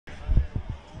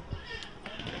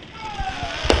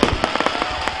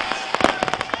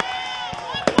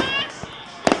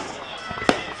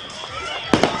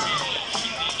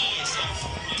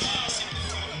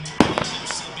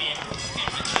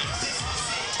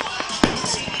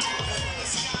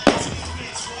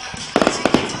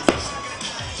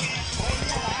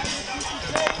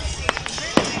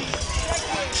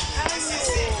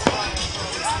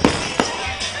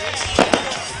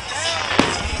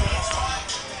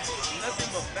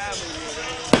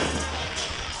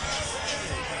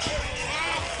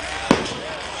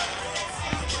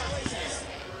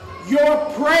your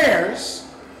prayers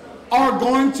are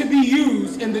going to be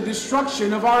used in the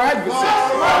destruction of our adversaries.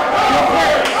 Your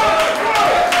prayers.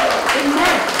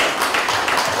 Amen.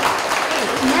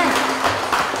 Amen.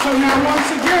 So now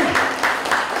once again,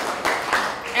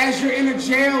 as you're in a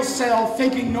jail cell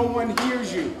thinking no one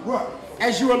hears you,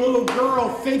 as you're a little girl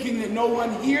thinking that no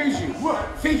one hears you,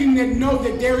 thinking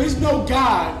that there is no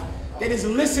God that is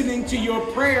listening to your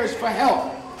prayers for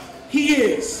help, He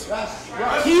is.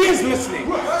 He is listening,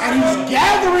 and He's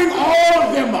gathering all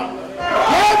of them up,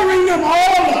 gathering them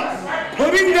all up,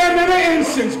 putting them in an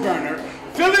incense burner,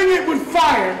 filling it with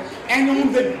fire, and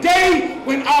on the day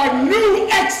when our new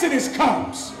Exodus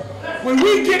comes, when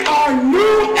we get our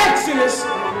new Exodus,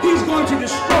 He's going to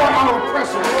destroy our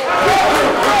oppressors.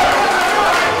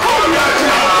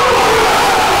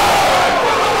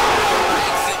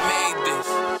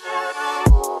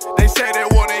 They say they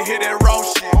want to hear that raw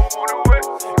shit.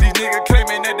 These niggas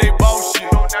claiming that they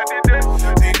bullshit.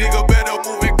 These niggas better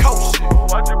move and coach shit.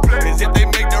 As if they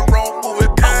make the wrong move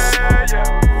and coach shit.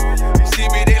 You see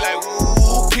me, they like,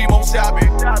 ooh, keep on stopping.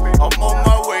 I'm on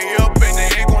my way up and they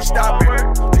ain't gon' stop it.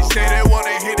 They say they want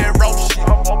to hear that raw shit.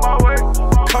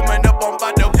 Coming up on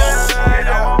by the bullshit.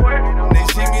 They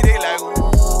see me, they like,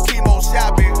 ooh, keep on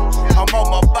stopping. I'm on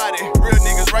my body, real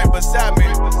niggas right beside me.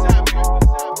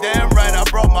 Damn right, I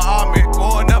brought my army,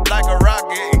 going up like a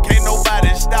rocket, and can't nobody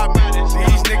stop me.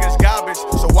 These niggas garbage,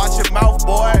 so watch your mouth,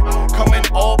 boy. Coming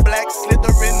all black,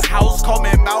 slithering house, call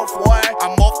me mouth, boy.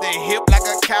 I'm off the hip like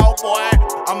a cowboy.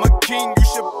 I'm a king, you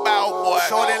should bow, boy.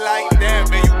 Show it like that,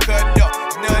 man, you cut up.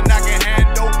 Nothing I can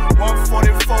handle.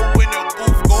 144 in the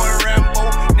booth, going Rambo.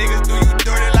 Niggas do you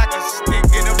dirty like a stick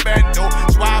in a bando.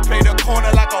 That's why I play the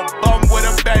corner like a bum with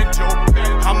a banjo.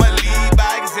 I'ma lead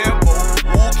by example.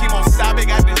 Ooh, keep on sobbing,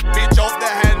 got this bitch off the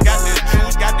hand, got the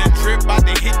juice, got the drip, about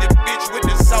to hit the bitch with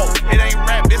the salt. It ain't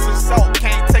rap, it's assault.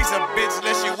 Can't taste a bitch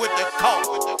unless you with the coke.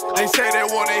 They say they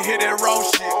wanna hear that raw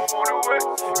shit.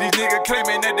 These niggas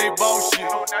claiming that they bullshit.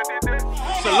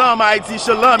 Shalom Haïti,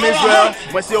 Shalom Israel.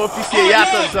 Moi c'est officier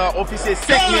Yahanna, officier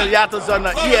 5000 Yahanna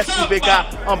dans I.S.U.P.K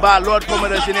en bas l'ordre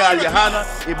commandant général Yahanna.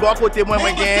 Et bon côté moi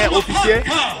j'ai un officier.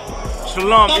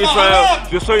 Shalom Israel,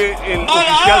 yo soy el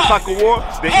oficial Passover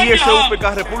de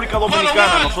I.S.U.P.K República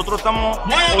Dominicana. Nosotros estamos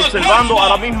observando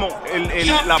ahora mismo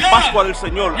la Pascua del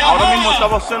Señor. Ahora mismo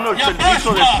estamos haciendo el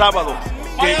servicio del sábado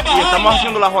y estamos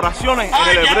haciendo las oraciones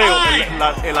en el hebreo,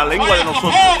 en la lengua de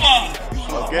nosotros.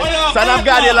 Okay. Ça n'a pas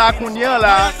gardé la kounia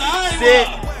là, c'est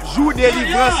jour de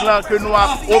délivrance là que nous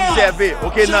avons observé.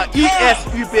 Ok, dans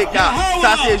I.S.U.P.K,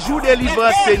 ça c'est jour de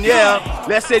délivrance Seigneur.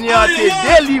 Le Seigneur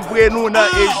t'a délivré nous dans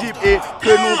l'Égypte et que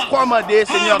nous commandons,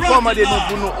 Seigneur, commandez-nous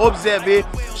pour nous observer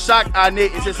chaque année.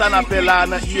 Et c'est ça qu'on appelle là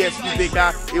dans I.S.U.P.K.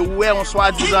 Et où est on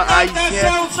soi-disant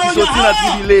haïtien qui sortit dans la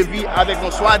tribu Lévi avec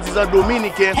un soi-disant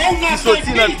dominicain qui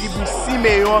sortit dans la tribu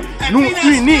Siméon, nous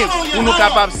unir pour nous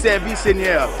capables de servir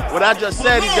Seigneur. What I just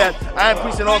said is that I am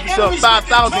police officer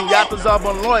 5,000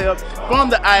 Yahanna lawyer from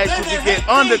the I.S.U.P.K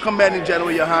under Commanding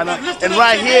General Yahanna. And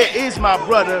right here is my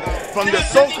brother from the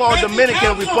so-called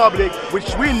Dominican Republic,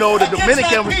 which we know the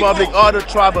Dominican Republic are the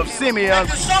tribe of Simeon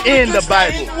in the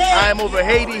Bible. I am over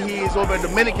Haiti, he is over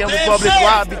Dominican Republic.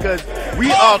 Why? Because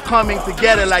we are coming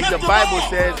together like the Bible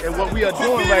says, and what we are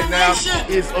doing right now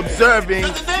is observing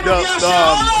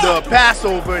the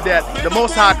Passover that the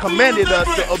Most High commanded us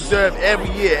to observe every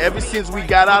year, ever since we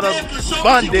got out of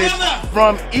bondage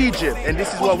from Egypt. And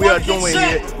this is what we are doing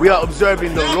here. We are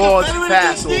observing the Lord's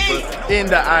Passover in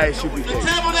the I.S.U.P.K.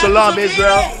 Shalom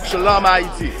Israel, Shalom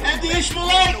Haiti.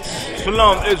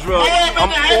 Shalom Israel, I'm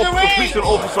the priest and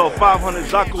officer of 500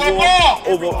 Zakawar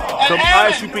over the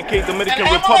I.S.U.P.K Dominican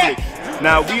Republic.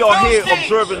 Now we are here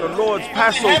observing the Lord's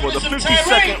Passover, the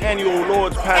 52nd annual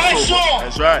Lord's Passover.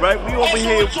 That's right. Right? We over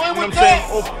here, you know what I'm saying,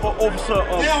 officer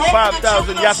of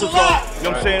 5,000 Yahanna, you know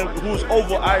what I'm saying, who's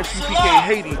over I.S.U.P.K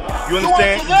Haiti. You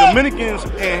understand? Dominicans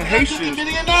and Haitians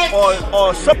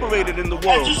are separated in the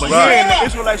world. But here in the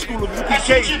Israelite school of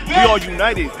U.P.K, we are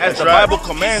united as the Bible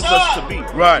commands us to be. Right.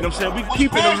 You know what I'm saying? We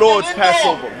keeping the Lord's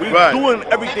Passover. We're doing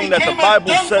everything that the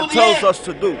Bible tells us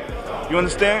to do. You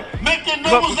understand?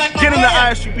 Get in the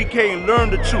I.S.U.P.K and learn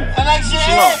the truth.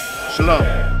 Shalom. Shalom.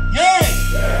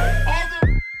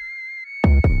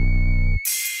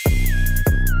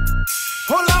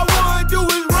 All I wanna do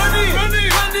is run it.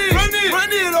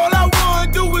 All I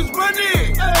wanna do is run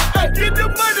it. Get the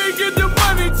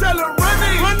money, tell her run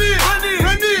it.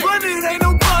 Ain't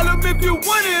no problem if you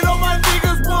want it. All my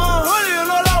niggas 100.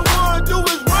 All I wanna do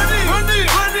is run it.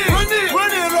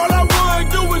 All I wanna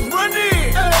do is run it.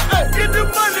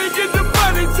 Get the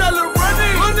money, tell her run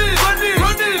it.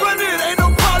 Ain't no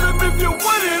problem if you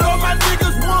want it. All my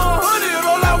niggas 100.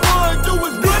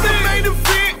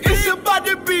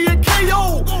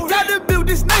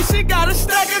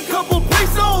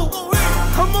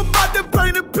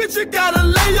 you gotta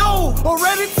lay on.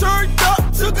 Already turned up,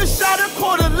 took a shot and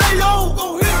poured a lay on.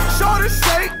 Go ahead. Shorty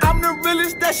say I'm the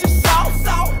realest that she saw.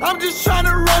 I'm just trying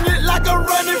to run it like I'm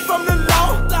running from the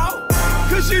law.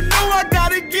 Cause you know I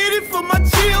gotta get it for my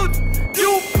children.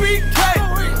 U.P.K,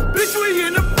 bitch, we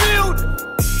in the field.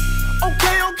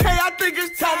 Okay, I think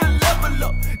it's time to level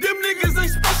up. Them niggas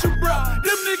ain't special, bro.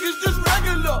 Them niggas just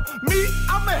regular. Me,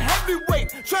 I'm a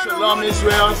heavyweight. Shalom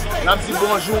Israel, n'a dit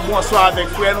bonjour, bonsoir avec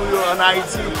frère nous en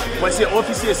Haïti. Moi c'est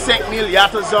officier 5000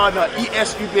 Yahanna dans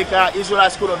I.S.U.P.K,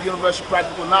 Israelite School of Universal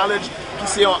Practical Knowledge, qui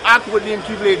c'est un acronyme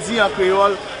qui veut dire en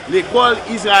créole l'école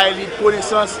israélite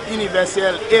connaissance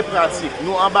universelle et pratique.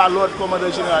 Nous en bas l'ordre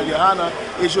commandant général Yahanna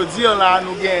et je dis là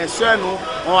nous gagnons sœur nous,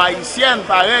 en haïtienne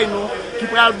pareil nous, qui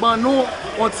pral ban nous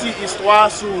une petite histoire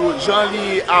sur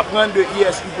Jean-Li apprendre de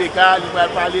I.S.U.P.K, il va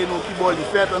parler nous qui bon li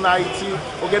fait en Haïti.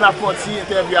 OK, n'a fait une petite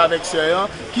interview avec sœur.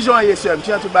 Qui Jean est sœur,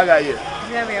 tiens tout bagaille.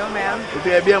 Bien même.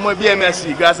 Très bien, moi bien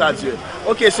merci, grâce à Dieu.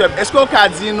 OK sœur, est-ce qu'on peut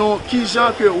dire nous qui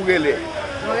Jean que ou relé?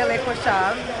 Ou relé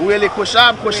Kochab. Ou relé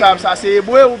Kochab, Kochab ça c'est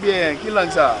hébreu ou bien qui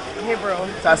langue ça? Hébreu.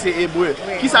 Ça c'est hébreu.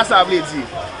 Oui. Qui ça veut dire?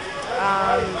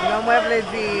 Non, moi veut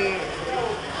dire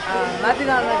not in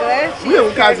anglais. Oui,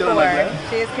 ou cared for.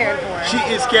 She is cared for. She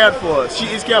is cared for. She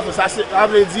is cared for. Ça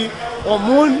veut dire au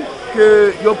monde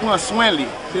que yo prend soin lui.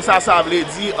 C'est ça veut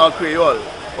dire en créole.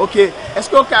 OK, est-ce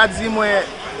qu'on peut dire moi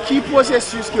qui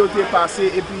processus qui a été passé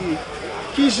et puis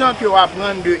qui gens que vous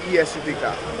apprendre de I.S.U.P.K?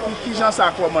 Qui gens ça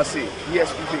a commencé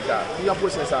I.S.U.P.K? Qui ont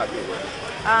processé ça?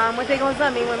 Moi j'ai comme ça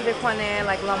mais moi je connais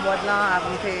like l'amode là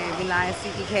avant que venir à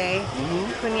I.S.U.P.K.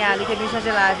 Quand il a été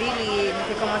changer la vie, il a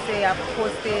commencé à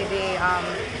poster des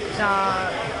gens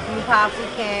pas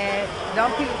africains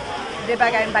donc des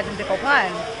bagages pas de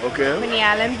comprendre. OK. Quand il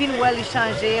a l'aime bien il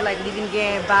changer like il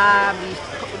vient barbe,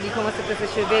 il commence à faire ses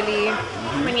cheveux.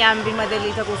 Quand il a bien modèle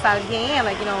il tout ça bien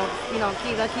like you know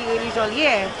qui religion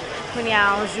lié. Quand il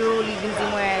a un jour il dit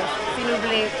moi si nous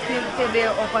voulons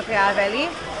rencontrer avec lui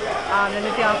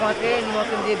nous t'ai rencontré il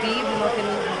montre des bibles il montre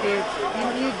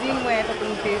il dit moi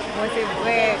c'est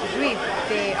vrai juif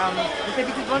c'est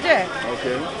petit bon Dieu. OK.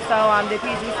 So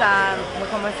depuis ça on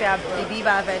commencé à vivre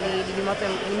avec lui il montre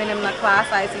il mène dans la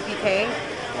classe I.S.U.P.K.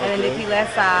 et depuis là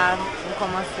ça on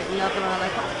commence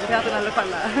dans l'école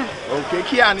là. OK,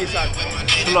 qui année ça?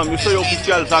 Hola, yo soy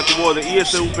oficial Jacobo de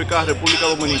I.S.U.P.K, República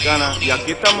Dominicana, y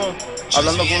aquí estamos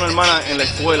hablando con una hermana en la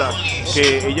escuela,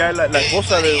 que ella es la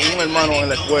esposa de un hermano en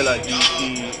la escuela,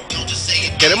 y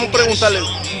queremos preguntarle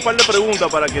un par de preguntas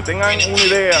para que tengan una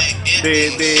idea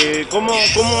de cómo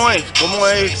es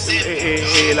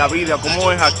la vida, cómo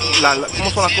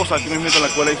son las cosas aquí mismo en la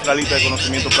escuela israelita de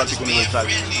conocimiento práctico universal.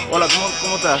 Hola,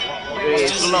 ¿cómo estás?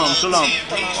 Shalom.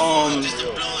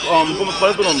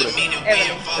 ¿Cuál es tu nombre?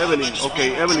 Evelyn. Ok,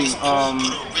 Evelyn.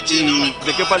 ¿Y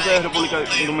de qué parte de República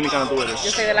Dominicana tú eres? Yo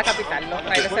soy de la capital, los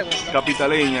Frailes Segundos.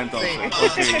 Capitaleña, entonces.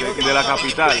 Sí. Ok, de la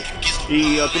capital.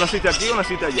 ¿Y tú naciste aquí o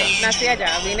naciste allá? Nací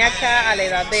allá, vine acá a la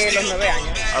edad de los 9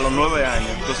 años. A los 9 años,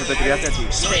 entonces te criaste aquí.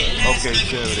 Sí. Ok,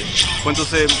 chévere. Pues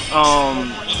entonces,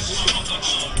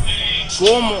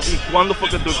 ¿cómo y cuándo fue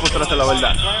que tú encontraste la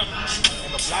verdad?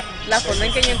 La forma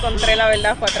en que yo encontré la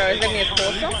verdad fue a través de mi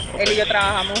esposo. Él y yo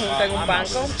trabajamos juntos en un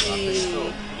banco y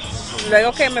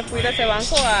luego que me fui de ese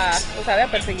banco a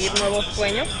perseguir nuevos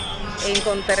sueños,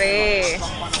 encontré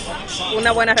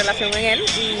una buena relación en él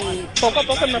y poco a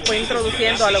poco me fue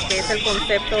introduciendo a lo que es el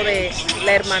concepto de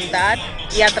la hermandad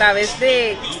y a través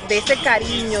de ese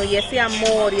cariño y ese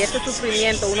amor y ese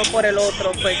sufrimiento uno por el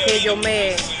otro fue que yo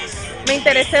me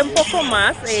interesé un poco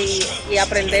más y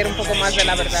aprender un poco más de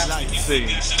la verdad. Sí,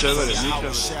 chévere, muy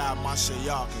chévere.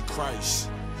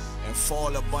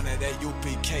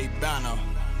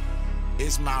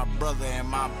 It's my brother and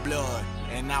my blood,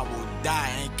 and I will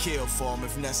die and kill for him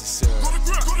if necessary.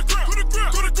 It's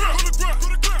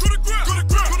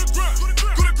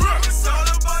all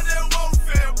about that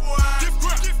warfare, boy.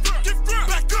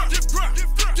 Back up.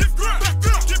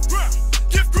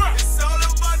 It's all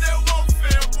about that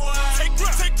warfare, boy.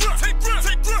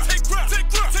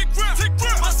 Take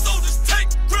ground. My soldiers take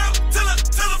ground till them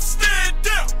stand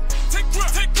down. Take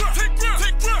ground.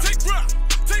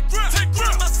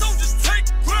 My soldiers take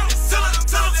ground till them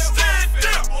stand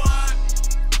down.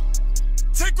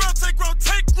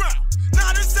 Take ground.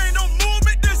 Now this ain't no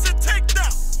movement, this a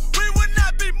takedown. We would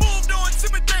not be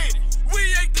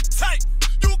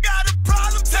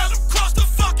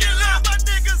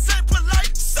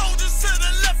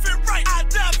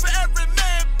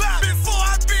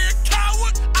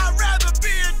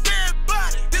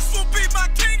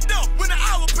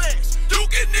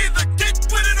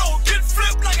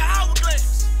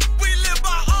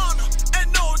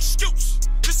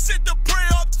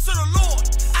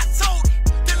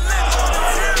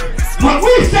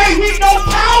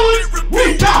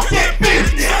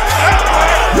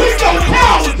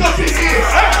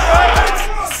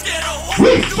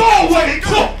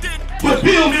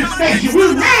nation.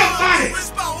 We ran about it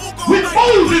with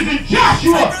Moses and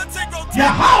Joshua,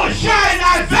 Yahanna and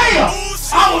Isaiah,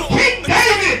 our King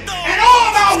David, and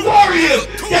all our warriors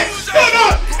that stood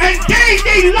up and gave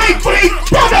their life for their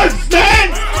brothers,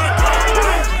 man.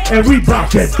 And we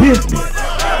brought that business.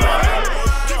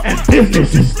 And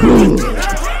business is good.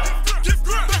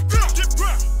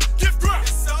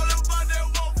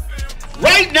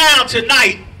 Right now,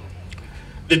 tonight,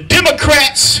 the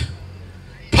Democrats,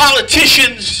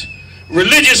 politicians,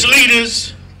 religious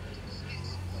leaders,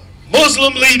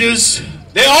 Muslim leaders,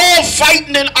 they're all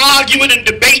fighting and arguing and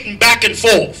debating back and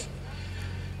forth.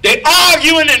 They're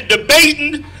arguing and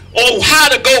debating on how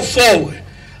to go forward,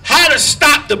 how to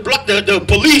stop the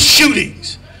police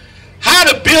shootings, how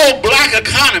to build black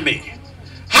economy,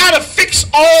 how to fix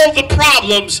all the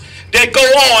problems that go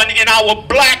on in our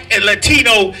black and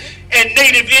Latino and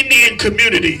Native Indian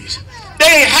communities.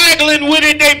 They haggling with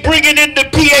it, they bringing in the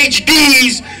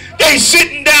PhDs, they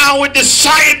sitting down with the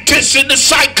scientists and the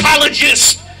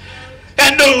psychologists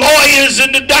and the lawyers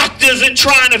and the doctors and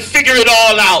trying to figure it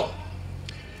all out.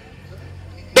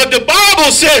 But the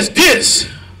Bible says this: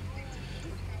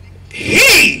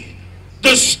 he,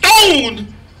 the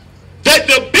stone that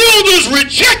the builders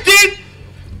rejected,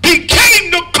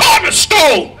 became the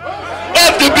cornerstone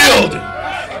of the building.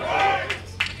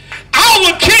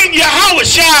 Our King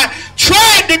Yahushua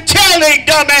tried to tell a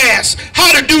dumbass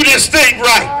how to do this thing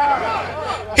right.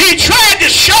 He tried to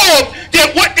show them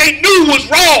that what they knew was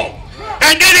wrong,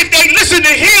 and that if they listened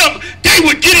to him, they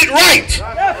would get it right.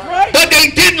 But they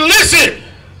didn't listen.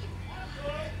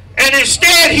 And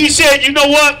instead he said, you know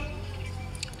what?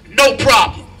 No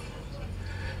problem.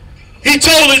 He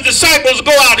told his disciples to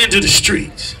go out into the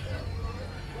streets.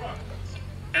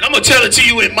 And I'm going to tell it to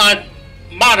you in my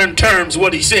modern terms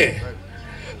what he said.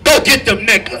 Go get them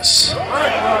niggas.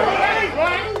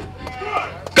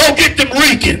 Go get them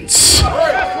Ricans.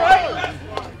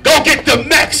 Go get them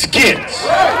Mexicans.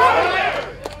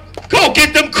 Go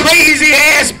get them crazy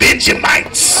ass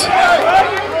Benjamites.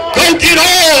 Go get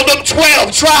all them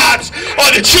 12 tribes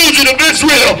of the children of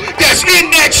Israel that's in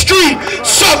that street,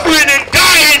 suffering and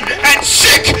dying and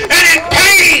sick and in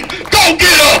pain. Go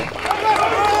get them.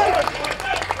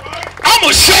 I'm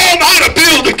going to show them how to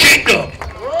build the kingdom.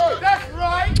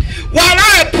 While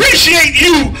I appreciate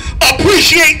you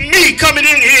appreciating me coming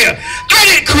in here, I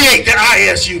didn't create the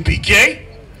I.S.U.P.K.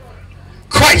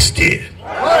 Christ did.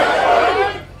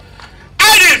 I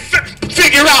didn't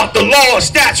figure out the law,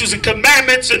 statutes, and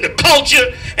commandments and the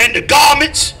culture and the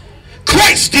garments.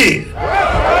 Christ did.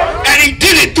 And he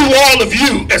did it through all of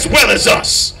you as well as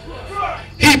us.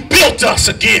 He built us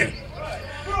again.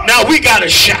 Now we got a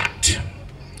shot.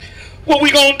 What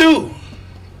we gonna do?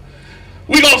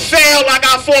 We gonna fail like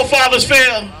our forefathers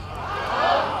failed?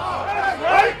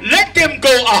 Let them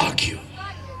go argue.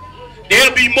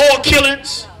 There'll be more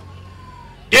killings.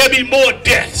 There'll be more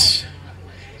deaths.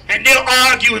 And they'll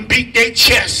argue and beat their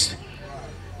chest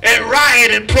and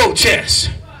riot and protest.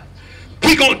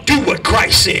 We're going to do what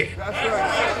Christ said.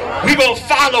 We're going to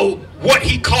follow what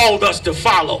he called us to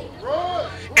follow.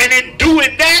 And in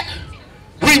doing that,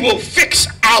 we will fix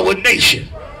our nation.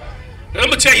 Now, let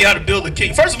me tell you how to build a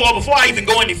king. First of all, before I even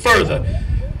go any further,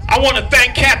 I want to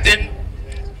thank Captain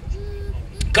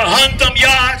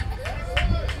Yahanna,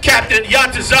 Captain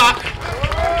Yahanna,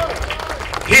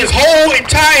 his whole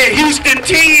entire Houston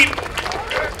team,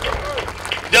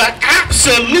 the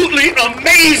absolutely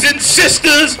amazing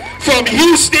sisters from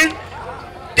Houston.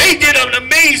 They did an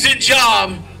amazing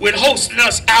job with hosting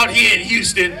us out here in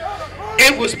Houston.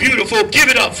 It was beautiful. Give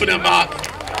it up for them, Mark.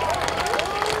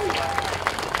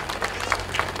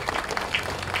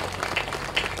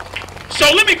 So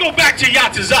let me go back to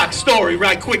Yahanna's story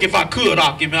right quick, if I could,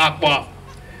 Akbar.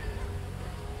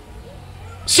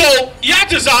 So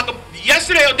Yahanna,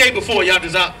 yesterday or day before,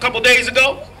 Yahanna, a couple days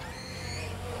ago,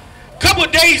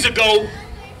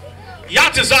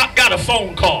 Yahanna got a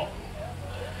phone call.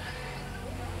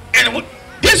 And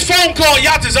this phone call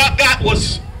Yahanna got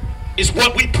is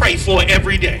what we pray for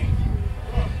every day.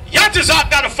 Yahanna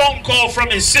got a phone call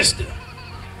from his sister.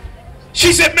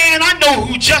 She said, man, I know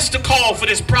who just to call for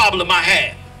this problem I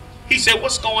had. He said,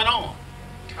 what's going on?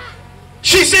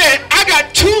 She said, I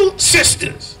got two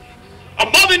sisters, a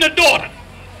mother and a daughter,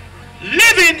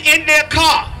 living in their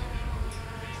car.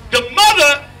 The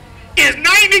mother is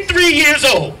 93 years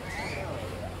old.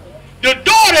 The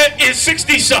daughter is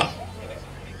 60-something.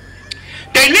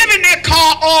 They live in their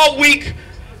car all week.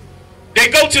 They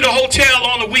go to the hotel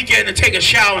on the weekend and take a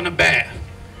shower and a bath.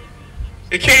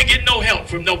 They can't get no help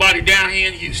from nobody down here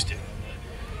in Houston.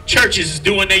 Churches is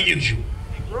doing their usual.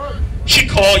 She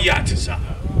called Yahanna.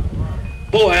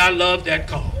 Boy, I love that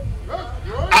call.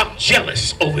 I'm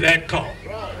jealous over that call.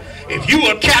 If you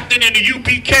are captain in the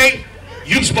UPK,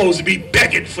 you supposed to be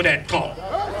begging for that call.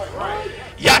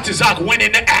 Yahanna went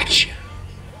into action.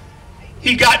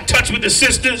 He got in touch with the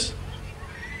sisters,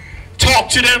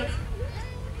 talked to them,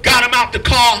 got them out the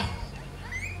car,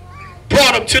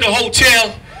 brought them to the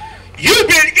hotel. You've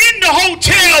been in the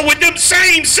hotel with them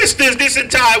same sisters this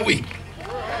entire week.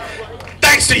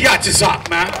 Thanks to Yahanna,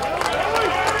 man.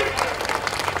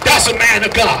 That's a man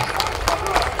of God.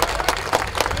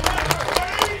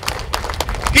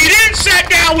 He then sat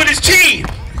down with his team.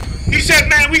 He said,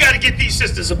 man, we got to get these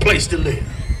sisters a place to live.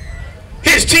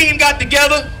 His team got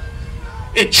together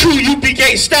in true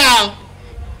UPK style,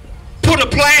 put a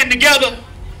plan together,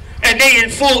 and they in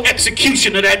full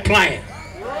execution of that plan.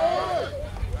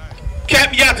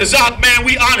 Captain Yahanna, man,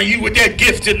 we honor you with that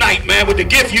gift tonight, man, with the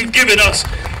gift you've given us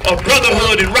of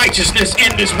brotherhood and righteousness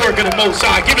in this work of the Most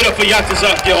High. Give it up for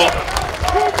Yahanna, y'all.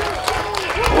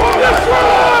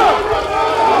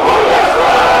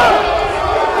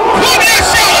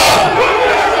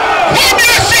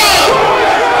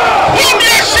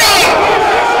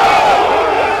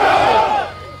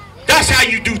 That's how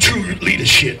you do true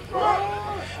leadership.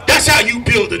 That's how you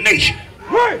build a nation.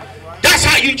 That's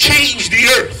how you change the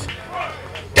earth.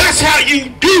 That's how you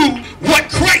do what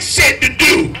Christ said to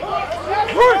do.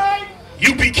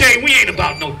 UPK, we ain't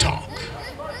about no talk.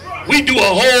 We do a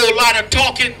whole lot of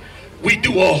talking. We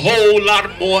do a whole lot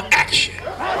of more action.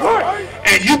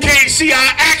 And you can't see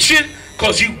our action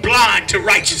because you blind to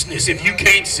righteousness if you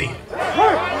can't see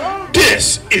it.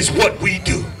 This is what we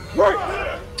do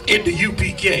in the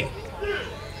UPK.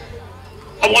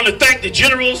 I want to thank the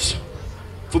generals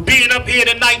for being up here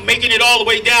tonight, making it all the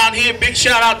way down here. Big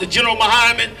shout out to General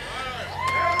Muhammad.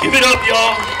 Give it up,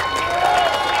 y'all.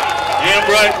 Damn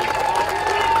right.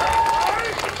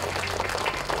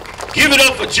 Give it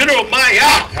up for General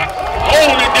Mayak.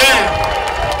 Hold it down.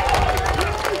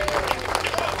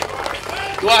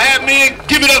 Do I have me?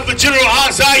 Give it up for General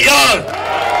Hazayan.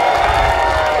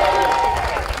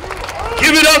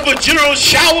 Give it up for General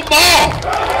Shawamar.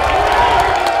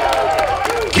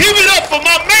 Give it up for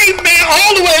my main man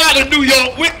all the way out of New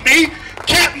York with me,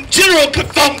 Captain General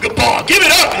Kathumgabar. Give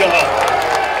it up, y'all.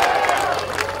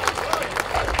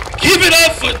 Give it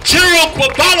up for General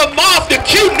Kwabala Moth, the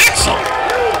Q Nixon.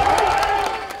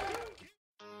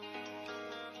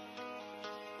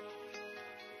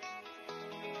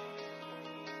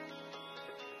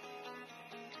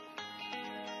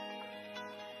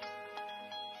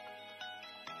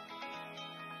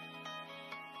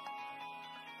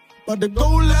 But the go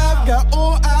live got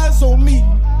all eyes on me.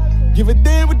 Give a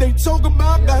damn what they talk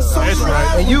about, got so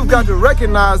right. And you've got to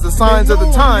recognize the signs of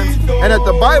the times, and that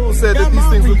the Bible said that these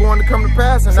things were going to come to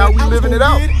pass, and now we living it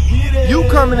out. You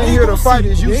coming in here to fight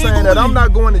is you saying that I'm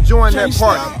not going to join that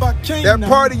party. That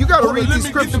party, you got to read these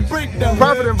scriptures. The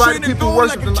prophet invited people who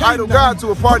worshiped an idol God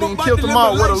to a party and killed them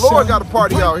all, where the Lord got a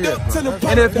party out here.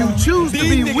 And if you choose to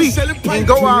be weak and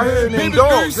go out here and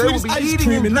indulge, they will be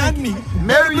eating and drinking,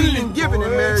 marrying and giving in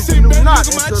marriage. You knew not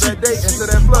until that day, until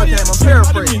that flood came. I'm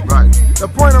paraphrasing. Right. The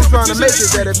point I'm trying to make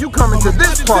is that if you come into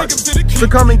this party to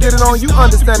come and get it on, you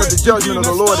understand that the judgment of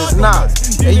the Lord is nigh.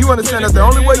 And you understand that the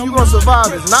only way you're going to survive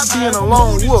is not being a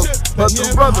lone wolf, but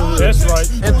through brotherhood. That's right.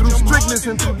 And through strictness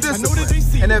and through discipline.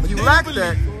 And if you lack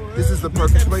that, this is the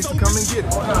perfect place to come and get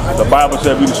it. The Bible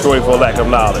said we destroy for lack of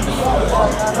knowledge.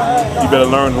 You better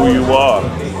learn who you are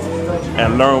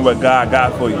and learn what God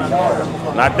got for you.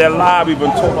 Not that lie we've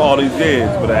been taught all these years,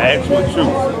 but the actual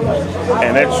truth.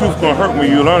 And that truth's gonna hurt when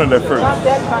you learn it at first.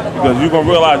 Because you're gonna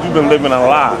realize you've been living a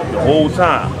lie the whole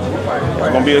time. It's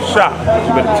gonna be a shock, but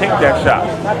you better take that shock.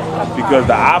 Because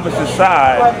the opposite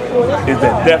side is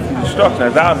that death and destruction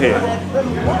that's out here.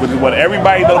 Which is what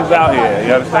everybody knows is out here,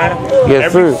 you understand?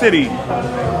 Yes, Every city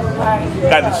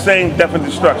got the same death and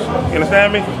destruction. You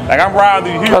understand me? Like I'm riding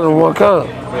through Houston,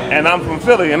 and I'm from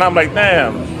Philly, and I'm like,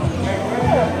 damn,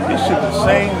 this shit the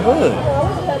same hood.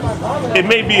 It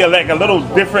may be like a little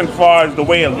different as far as the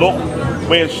way it look, the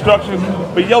way it's structured,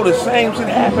 but yo, the same shit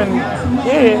happened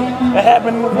here that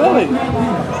happened in the village.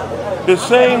 The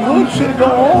same hood shit go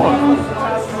on.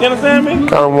 You understand me?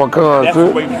 That's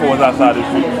what waiting for us outside the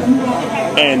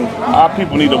streets. And our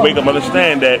people need to wake up and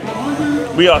understand that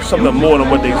we are something more than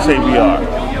what they say we are.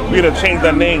 We done changed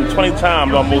our name 20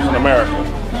 times almost in America.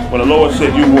 When the Lord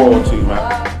said you royalty,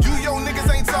 man. You yo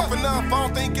niggas ain't tough enough. I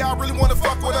don't think y'all really wanna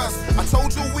fuck with us. I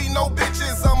told you we no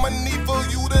bitches. I'ma need for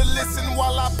you to listen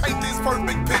while I paint this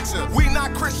perfect picture. We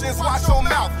not Christians, watch your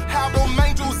mouth. Have them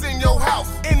angels in your house.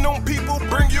 And them people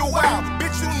bring you out.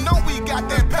 Bitch, you know we got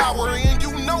that power. And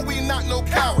you know we not no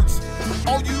cowards.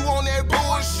 Oh, you on that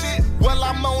bullshit? Well,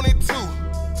 I'm on it too.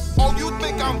 Oh,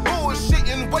 I'm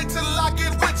bullshitting, wait till I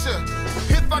get with ya.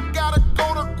 If I gotta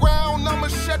go to ground, I'ma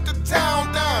shut the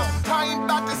town down. I ain't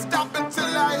about to stop until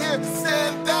I hear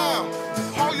stand down.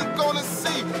 All you gonna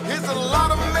see is a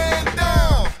lot of man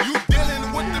down. You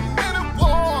dealing with the men of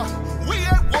war, we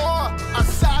at war. I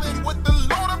sided with the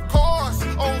Lord, of course,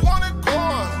 on one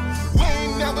accord. We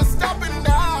ain't never stopping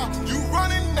now, you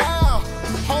running now.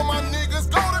 All my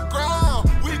niggas go to ground,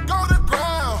 we go to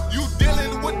ground. You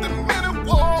dealing with the men of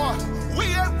war, we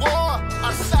at war.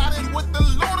 I sided with the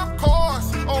Lord, of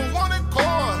course, on one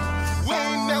accord. We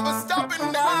ain't never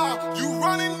stopping now, you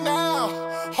running now.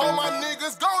 All my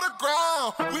niggas go to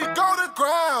ground, we go to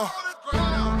ground. If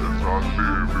I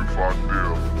live, if I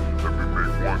live, let me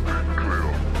make one thing clear.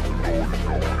 The Lord is the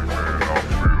only man I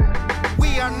feel. We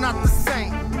are not the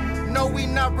same, no, we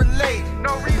not related.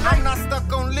 I'm not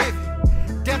stuck on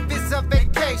living, death is a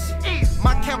vacation.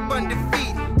 My camp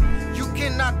undefeated, you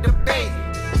cannot debate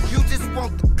it. You just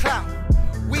want the clout,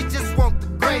 we just want the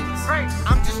greatest.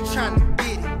 I'm just trying to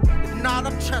get it, if not,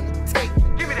 I'm trying to take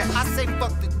it. Give me that. I say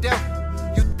fuck the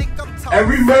devil, you think I'm talking.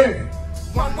 Every man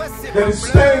that is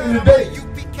standing today,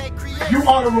 you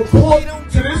ought to report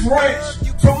to this ranch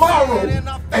tomorrow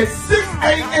at 6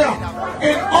 a.m.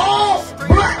 in all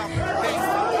black.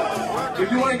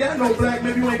 If you ain't got no black,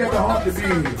 maybe you ain't got the heart to be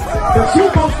in here. But you're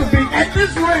supposed to be at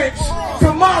this ranch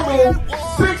tomorrow,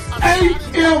 6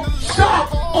 a.m.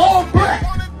 sharp, all black.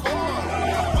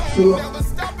 So,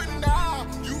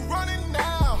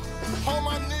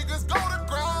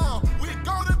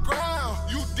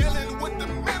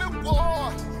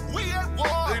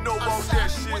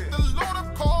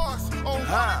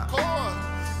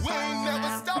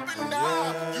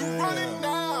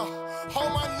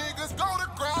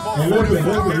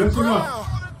 And listen up.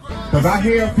 Because I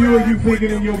hear a few of you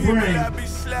thinking in your brain,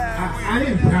 I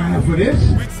didn't sign up for this.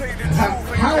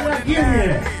 How did I get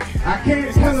here? I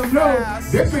can't tell them no,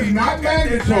 this is not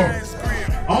mandatory.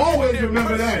 Always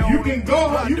remember that. You can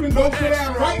go sit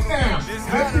down right now,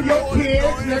 next to your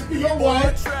kids, next to your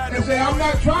wife, and say, I'm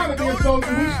not trying to be a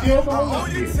soldier, we still gonna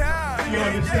love you. You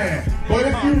understand? But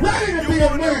if you're ready to be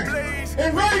a man,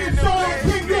 and ready to show that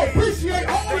king you appreciate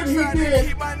all that he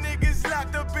did,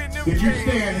 if you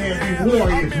stand here and be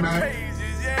warriors, man.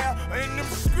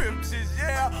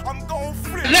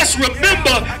 Let's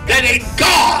remember that a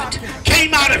God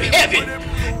came out of heaven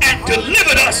and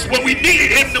delivered us when we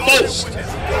needed him the most.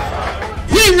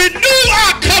 We renew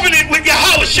our covenant with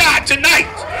Yahanna tonight,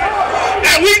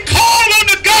 and we call on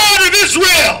the God of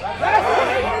Israel.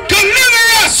 Deliver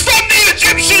us from the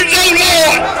Egyptians, O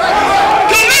Lord.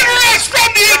 Deliver us from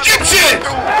the Egyptians.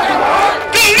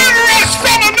 Deliver us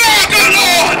from America,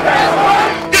 Lord.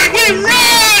 That we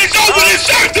rise over this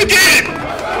earth again.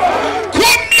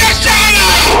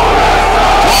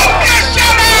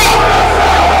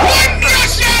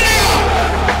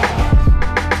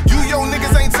 You yo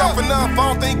niggas ain't tough enough. I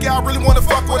don't think y'all really wanna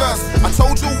fuck with us. I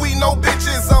told you we no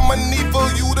bitches. I'ma need for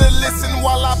you to listen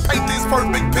while I paint this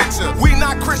perfect picture. We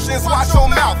not Christians, watch your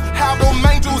mouth. Have them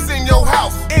angels in your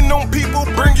house, and them people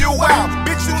bring you out.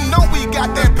 Bitch, you know we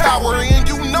got that power, and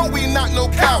you know we not no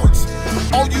cowards.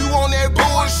 Oh, you on that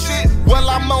bullshit? Well,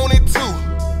 I'm on it too.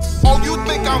 Oh, you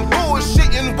think I'm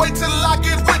bullshitting? Wait till I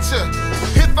get with ya.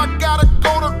 If I gotta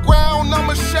go to ground,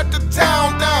 I'ma shut the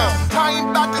town down. I ain't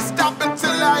about to stop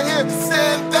until I hear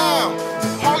stand down.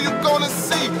 All you gonna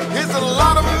see is a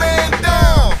lot of man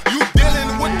down. You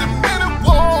dealing with the men of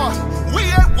war, we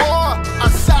at war. I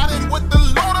sided with the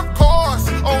Lord, of course,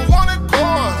 on one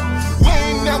accord. We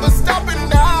ain't never stopping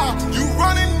now, you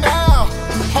running now.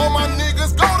 All my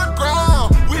niggas go to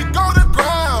ground, we go to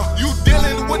ground. You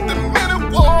dealing with the men of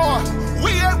war,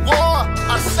 we at war.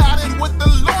 I sided with the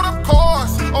Lord, of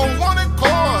course, on one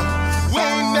accord. We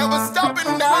ain't never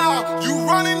stopping now, you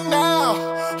running now.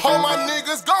 All my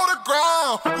niggas go to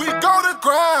ground, we go to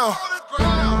ground.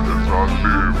 If I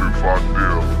live, if I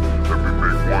live, let me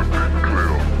make one thing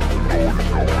clear. The Lord is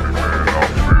the only man I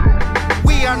feel.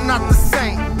 We are not the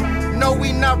same, no,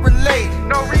 we not related.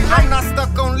 I'm not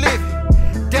stuck on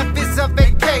living, death is a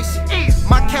vacation.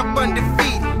 My camp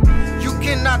undefeated, you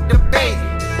cannot debate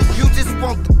it. You just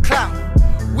want the clout,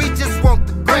 we just want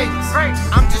the greatest.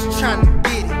 I'm just trying to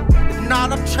get it, if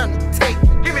not, I'm trying to take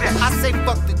it. Give me that. I say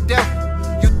fuck the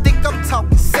devil, you think I'm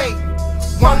talking Satan.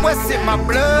 One West in my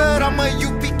blood, I'm a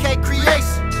U.P.K.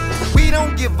 creation. We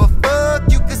don't give a fuck,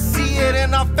 you can see it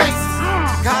in our faces.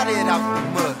 Got it out the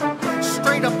mud,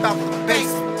 straight up out the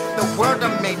basement. The world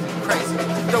done made me crazy,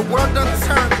 the world done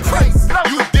turned crazy.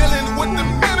 You dealing with the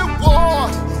men of war,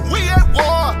 we at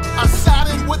war. I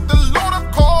sided with the Lord, of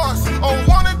course, on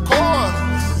one accord.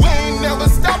 We ain't never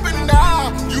stopping now,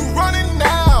 you running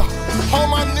now. All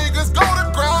my niggas go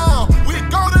to ground.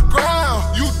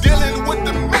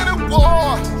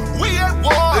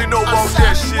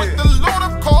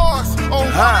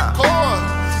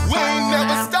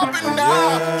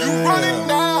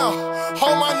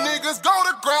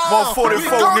 144,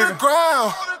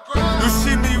 nigga. You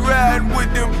see me riding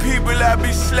with them people I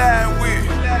be sliding with.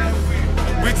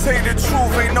 We take the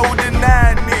truth, ain't no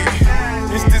denying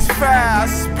it. It's this fire I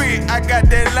spit, I got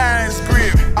that lion's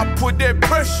grip. I put that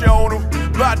pressure on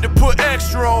them, about to put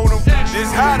extra on them. This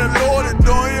how the Lord is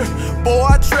doing you. Boy,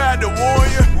 I tried to warn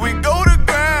you. We go to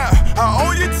ground, I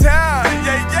own your time,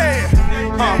 yeah,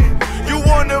 yeah. You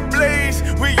wanna blaze,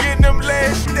 we in them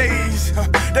last days.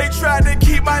 They tried to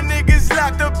keep my nigga